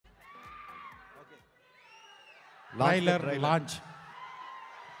Trailer launch.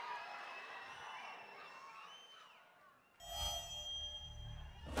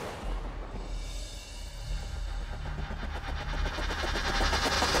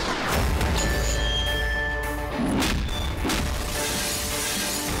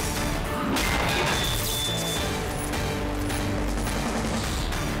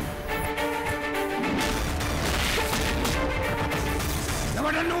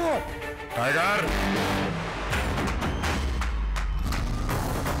 Tiger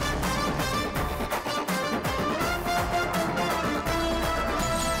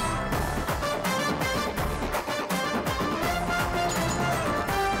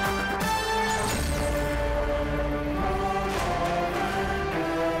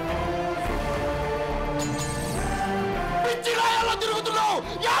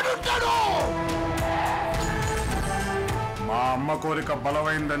మా అమ్మ కోరిక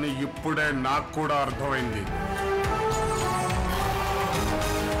బలమైందని ఇప్పుడే నాకు కూడా అర్థమైంది.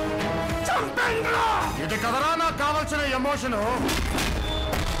 ఇది కదరా నాకు కావాల్సిన ఎమోషను.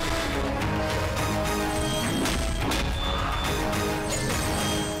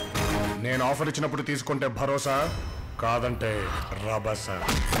 నేను ఆఫర్ ఇచ్చినప్పుడు తీసుకుంటే భరోసా, కాదంటే రభస.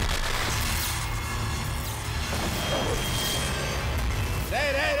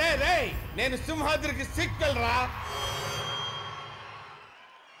 నేను సింహాద్రికి సిక్కల్రా.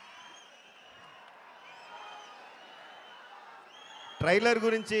 ట్రైలర్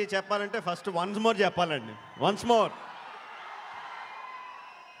గురించి చెప్పాలంటే ఫస్ట్ వన్స్ మోర్ చెప్పాలండి. Once more.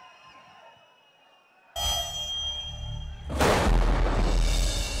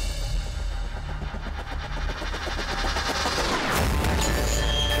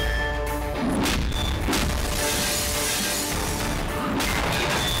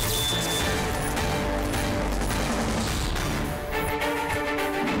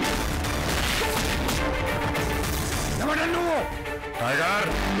 టైగర్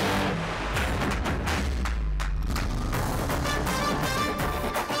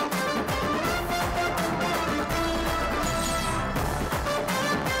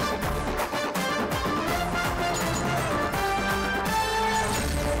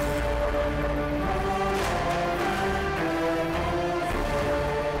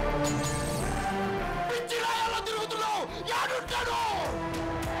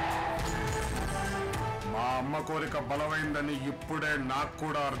మా అమ్మ కోరిక బలమైందని ఇప్పుడే నాకు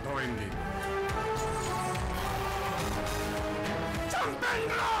కూడా అర్థమైంది.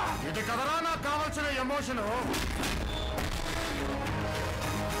 ఇది కదరా నాకు కావాల్సిన ఎమోషను.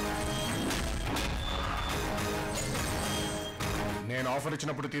 నేను ఆఫర్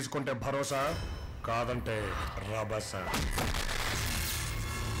ఇచ్చినప్పుడు తీసుకుంటే భరోసా, కాదంటే రభస.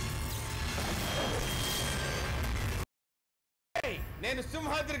 నేను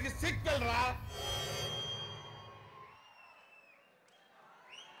సింహాద్రికి సిక్కల్రా.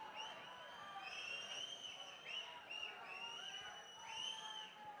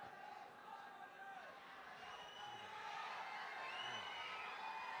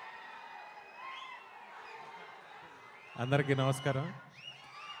 అందరికీ నమస్కారం.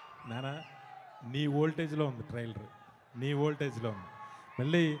 నానా నీ వోల్టేజ్లో ఉంది ట్రైలర్, నీ వోల్టేజ్లో ఉంది.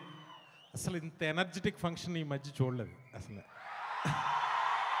 మళ్ళీ అసలు ఇంత ఎనర్జెటిక్ ఫంక్షన్ ఈ మధ్య చూడలేదు అసలు.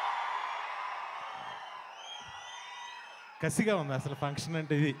 కసిగా ఉంది అసలు ఫంక్షన్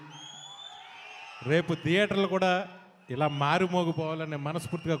అంటే ఇది. రేపు థియేటర్లు కూడా ఇలా మారుమోగిపోవాలని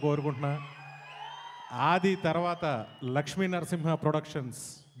మనస్ఫూర్తిగా కోరుకుంటున్నా. ఆది తర్వాత లక్ష్మీ నరసింహ ప్రొడక్షన్స్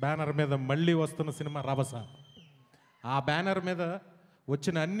బ్యానర్ మీద మళ్ళీ వస్తున్న సినిమా రభస. ఆ బ్యానర్ మీద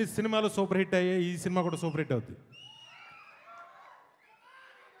వచ్చిన అన్ని సినిమాలు సూపర్ హిట్ అయ్యాయి. ఈ సినిమా కూడా సూపర్ హిట్ అవుతుంది.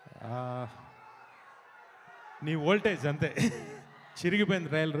 నీ వోల్టేజ్ అంతే చిరిగిపోయింది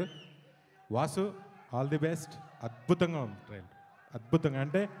trailer. Vasu all the best. అద్భుతంగా ఉంది ట్రైలర్, అద్భుతంగా.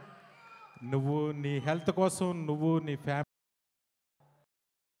 అంటే నువ్వు నీ హెల్త్ కోసం, నువ్వు నీ ఫ్యామిలీ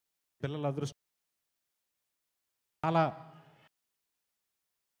పిల్లల అదృష్టం చాలా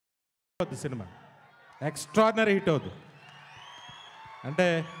సినిమా ఎక్స్ట్రాడినరీ హిట్ అవుతుంది. అంటే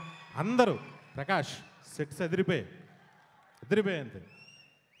అందరూ ప్రకాష్ సెట్స్ ఎదిరిపోయాయి అంతే.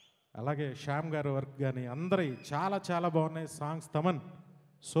 అలాగే శ్యామ్ గారు వర్క్ కానీ అందరి చాలా చాలా బాగున్నాయి. Songs Thaman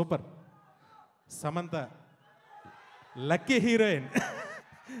super. Samantha lucky heroine,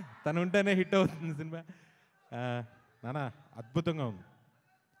 తను ఉంటేనే హిట్ అవుతుంది సినిమా. నానా అద్భుతంగా ఉంది,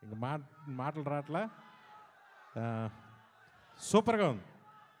 ఇంక మాటలు రాట్లా. సూపర్గా ఉంది.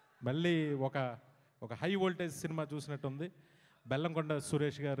 మళ్ళీ ఒక high voltage cinema చూసినట్టుంది. Bellamkonda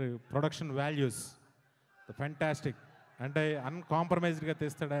Suresh గారు ప్రొడక్షన్ వాల్యూస్ ఫ్యాంటాస్టిక్. అంటే అన్కాంప్రమైజ్డ్గా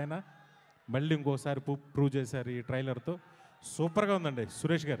తెస్తాడు ఆయన. మళ్ళీ ఇంకోసారి ప్రూవ్ చేశారు ఈ ట్రైలర్తో. సూపర్గా ఉందండి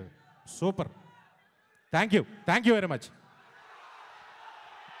సురేష్ గారు, super. Thank you very much.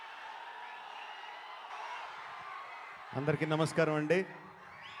 అందరికీ నమస్కారం అండి.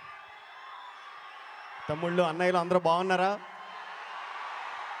 తమ్ముళ్ళు, అన్నయ్యలు అందరూ బాగున్నారా?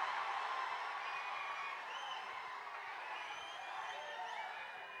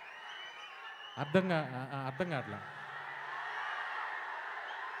 అర్థం కావట్లా.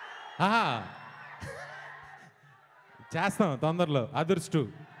 చేస్తాం తొందరలో అదృష్టు.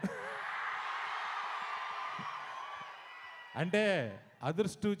 అంటే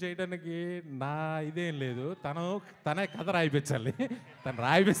అదృష్టు చేయడానికి నా ఇదేం లేదు, తనే కథ రాయిపించాలి. తను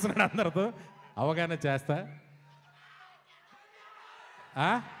రాయిపిస్తున్నాడు అందరితో, అవగాహన చేస్తా.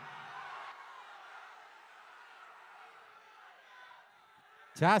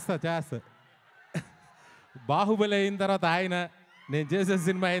 చేస్తా. బాహుబలి అయిన తర్వాత ఆయన, నేను చేసే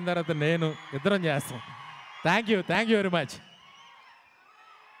సినిమా అయిన తర్వాత నేను, ఇద్దరం చేస్తాం. Thank you very much.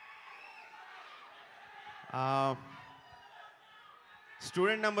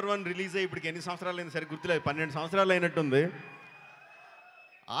 Student number 1 release అయ్యి ఇప్పటికి ఎన్ని సంవత్సరాలు అయింది సరే గుర్తులేదు, 12 సంవత్సరాలు అయినట్టుంది.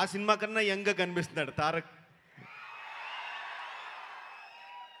 ఆ సినిమా కన్నా యంగ్గా కనిపిస్తున్నాడు తారక్.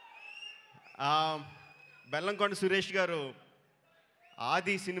 బెల్లంకొండ సురేష్ గారు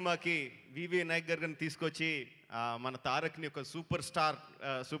ఆది సినిమాకి వివి నాయక్ గారిని తీసుకొచ్చి మన తారక్ని ఒక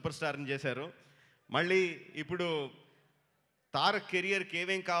సూపర్ స్టార్ని చేశారు. మళ్ళీ ఇప్పుడు తారక్ కెరియర్కి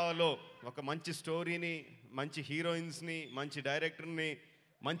ఏమేం కావాలో, ఒక మంచి స్టోరీని, మంచి హీరోయిన్స్ని, మంచి డైరెక్టర్ని,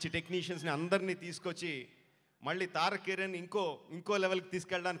 మంచి టెక్నీషియన్స్ని అందరినీ తీసుకొచ్చి మళ్ళీ తారక్ కెరియర్ని ఇంకో లెవెల్కి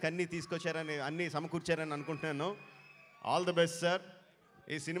తీసుకెళ్ళడానికి అన్నీ సమకూర్చారని అనుకుంటున్నాను. All the best sir.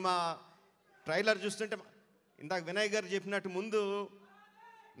 ఈ సినిమా ట్రైలర్ చూస్తుంటే ఇందాక వినయ్ గారు చెప్పినట్టు ముందు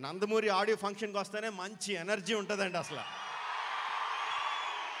నందమూరి ఆడియో ఫంక్షన్కి వస్తేనే మంచి ఎనర్జీ ఉంటుందండి. అసలు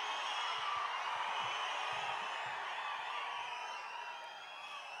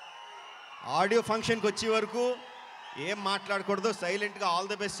ఆడియో ఫంక్షన్కి వచ్చే వరకు ఏం మాట్లాడకూడదు, సైలెంట్గా ఆల్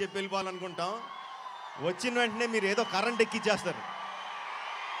ది బెస్ట్ చెప్పి వెళ్ళిపోవాలనుకుంటాం. వచ్చిన వెంటనే మీరు ఏదో కరెంట్ ఎక్కిచ్చేస్తారు.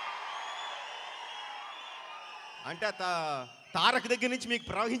 అంటే తారక్ దగ్గర నుంచి మీకు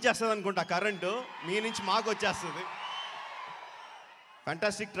ప్రవహించేస్తుంది అనుకుంటా కరెంటు, మీ నుంచి మాకు వచ్చేస్తుంది.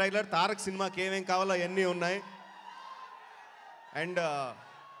 Fantastic trailer. తారక్ సినిమాకి ఏమేం కావాలో అవన్నీ ఉన్నాయి. అండ్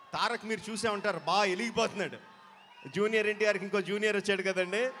తారక్ మీరు చూసే ఉంటారు, బాగా ఎలిగిపోతున్నాడు. జూనియర్ ఎన్టీఆర్కి ఇంకో జూనియర్ వచ్చాడు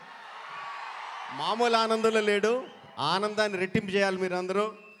కదండి, మామూలు ఆనందంలో లేడు. ఆనందాన్ని రెట్టింపు చేయాలి మీరు అందరూ.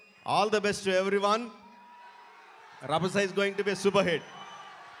 All the best to everyone. Rabasa is going to be a super hit.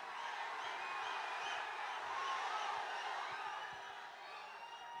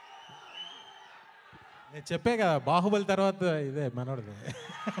 నేను చెప్పే కదా, బాహుబలి తర్వాత ఇదే మనోడిది.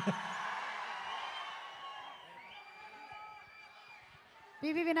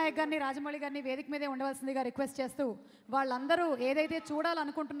 పివి వినాయక్ గారిని, రాజమౌళి గారిని వేదిక మీదే ఉండవలసిందిగా రిక్వెస్ట్ చేస్తూ, వాళ్ళందరూ ఏదైతే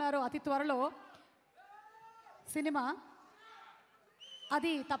చూడాలనుకుంటున్నారో అతి త్వరలో సినిమా,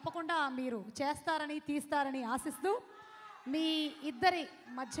 అది తప్పకుండా మీరు చేస్తారని తీస్తారని ఆశిస్తూ మీ ఇద్దరి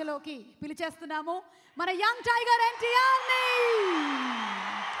మధ్యలోకి పిలిచేస్తున్నాము మన యంగ్ టైగర్ ఎన్టీఆర్ని.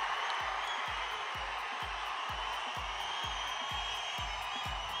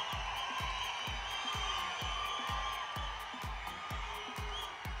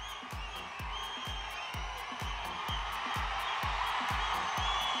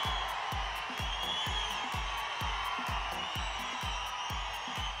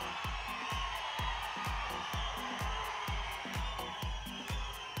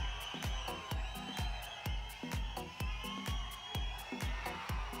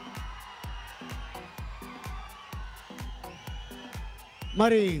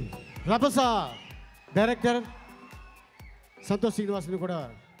 మరి రభస డైరెక్టర్ సంతోష్ శ్రీనివాస్ని కూడా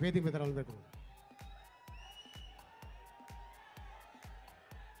వేదిక మీద రావడానికి.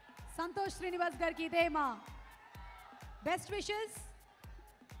 సంతోష్ శ్రీనివాస్ గారికి ఇదే మా బెస్ట్ విషెస్.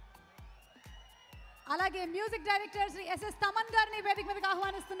 అలాగే music director Shri SS Thaman గారిని వేదిక మీదకి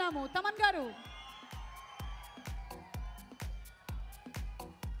ఆహ్వానిస్తున్నాము. తమన్ గారు.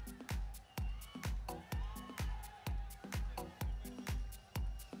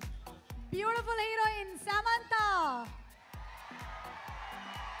 బ్యూటిఫుల్ హీరోయిన్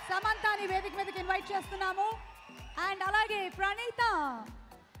సమంతాని వేదిక మీదకి ఇన్వైట్ చేస్తున్నాము. అండ్ అలాగే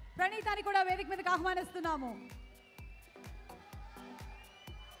ప్రణీతాని కూడా వేదిక మీదకి ఆహ్వానిస్తున్నాము.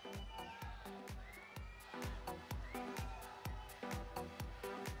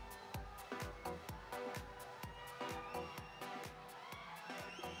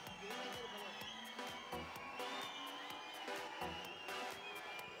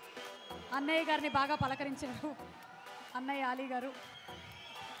 అన్నయ్య గారిని బాగా పలకరించారు అన్నయ్య అలీ గారు.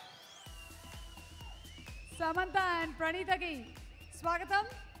 సమంత అండ్ ప్రణీతకి స్వాగతం.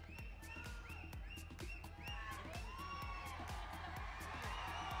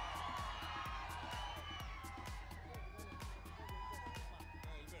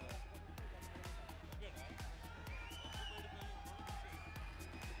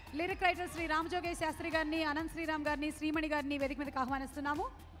 లిరిక్ రైటర్ శ్రీ రామజోగేశ్ శాస్త్రి గారిని, అనంత్ శ్రీరామ్ గారిని, శ్రీమణి గారిని వేదిక మీదకి ఆహ్వానిస్తున్నాము.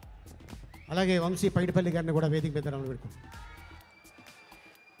 అలాగే వంశీ పైడిపల్లి గారిని కూడా వేదిక మీద రావాలని పెట్టుకుంటాం.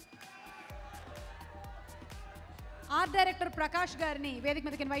 ఆర్ట్ డైరెక్టర్ ప్రకాష్ గారిని వేదిక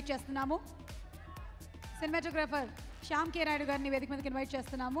మీదకి ఇన్వైట్ చేస్తున్నాము. సినిమాటోగ్రాఫర్ శ్యామ్ కే నాయుడు గారిని వేదిక మీదకి ఇన్వైట్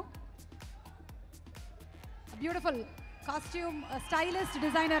చేస్తున్నాము. Beautiful costume stylist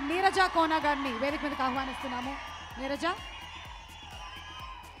designer Neeraja Kona గారిని వేదిక మీదకి ఆహ్వానిస్తున్నాము. నీరజ.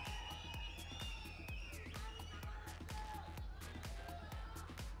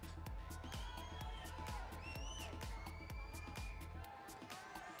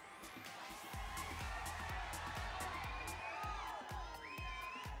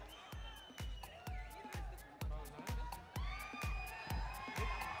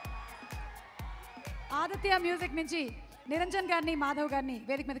 ఆదిత్య మ్యూజిక్ నుంచి నిరంజన్ గారిని, మాధవ్ గారిని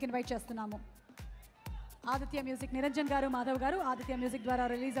వేదిక మీదకి ఇన్వైట్ చేస్తున్నాము. ఆదిత్య మ్యూజిక్ నిరంజన్ గారు, మాధవ్ గారు ఆదిత్య మ్యూజిక్ ద్వారా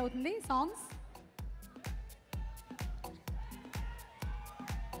రిలీజ్ అవుతుంది songs.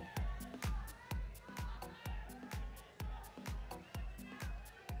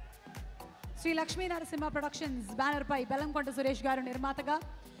 Shri Lakshmi Narasimha productions banner పై బెల్లంకొండ సురేష్ గారు నిర్మాతగా,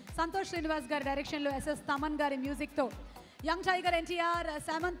 సంతోష్ శ్రీనివాస్ గారి డైరెక్షన్లో ఎస్ఎస్ తమన్ గారి మ్యూజిక్తో young tiger NTR,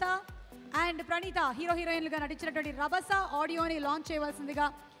 Samantha and Praneetha hero హీరోయిన్లుగా నటించినటువంటి రబసా ఆడియోని లాంచ్ చేయవలసిందిగా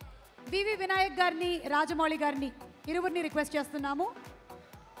వివి వినాయక్ గారిని, రాజమౌళి గారిని ఇరువురిని రిక్వెస్ట్ చేస్తున్నాము.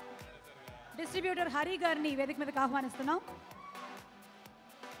 డిస్ట్రిబ్యూటర్ హరి గారిని వేదిక మీదకి ఆహ్వానిస్తున్నాం.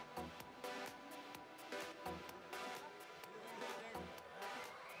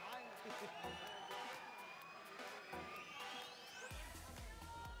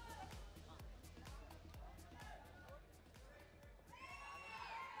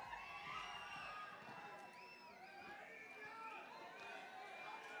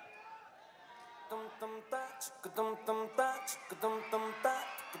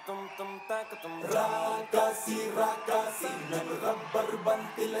 రాకాసి రాకాసి నన్ను రబ్బర్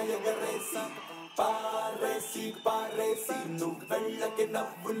బంతిల ఎగరేసి పారేసి పారేసి నువ్వు వెళ్ళకి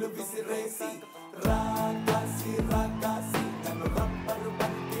నవ్వులు విసిరేసి రాకాసి రాకాసి నన్ను రబ్బర్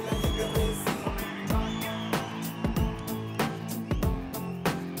బంతిల ఎగరేసి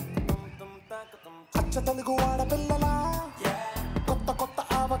అచ్చ తెలుగు ఆడపిల్లలా కొత్త కొత్త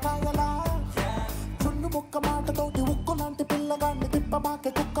ఆవకాయలా చున్ను ముక్క మాటతోటి ఉక్కు లాంటి పిల్లగాన్ని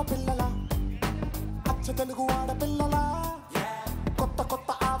తిప్పమాకే కుక్క పిల్లల అచ్చ తెలుగు ఆడపిల్లలా కొత్త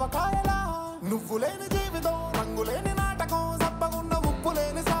కొత్త ఆవకాయలా నువ్వు లేని జీవితం రంగు లేని నాటకం సబ్బగున్న ఉప్పు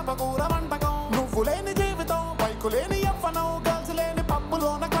లేని సాపకూర వంటకం నువ్వు లేని జీవితం బైకు లేని యవ్వనం గర్ల్స్ లేని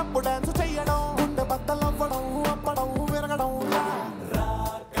పప్పులోన కప్పు డాన్స్ చెయ్యడం గుండె బద్దలవ్వడం అప్పడం విరగడం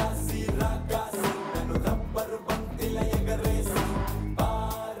రాకాసి రాకాసి నన్ను రబ్బరు బంతిల ఎగరేసి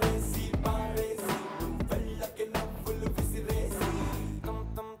పారేసి పారేసి నువ్వు వెళ్ళకి నవ్వులు విసిరేసి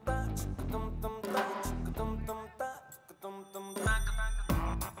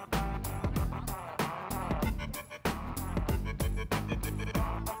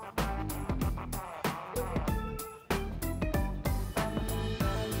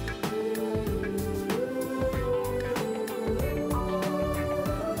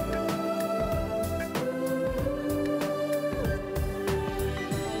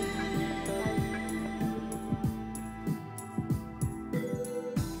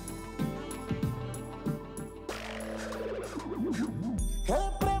హే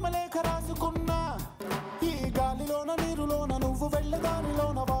ప్రేమ లేఖ రాసుకున్నా ఈ గాలిలోన నీరులోన నువ్వు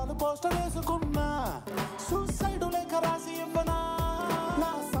వెళ్ళదానిలోన వాళ్ళు పోస్టర్ వేసుకున్నా సూసైడు లేఖ రాసి ఇవ్వనా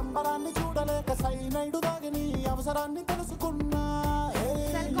నా సంబరాన్ని చూడలేక సైనైడు దాగి నీ అవసరాన్ని తెలుసుకున్నా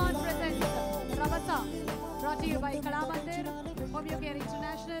Selcon presents Rabasa, brought to you by Kalamandir, Home Care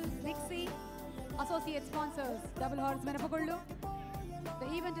International, Nixie, associate sponsors Double Horse Menapagullu. The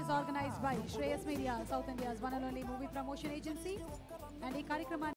event is organized by Shreyas Media, South India's one and only movie promotion agency, and ఈ కార్యక్రమాన్ని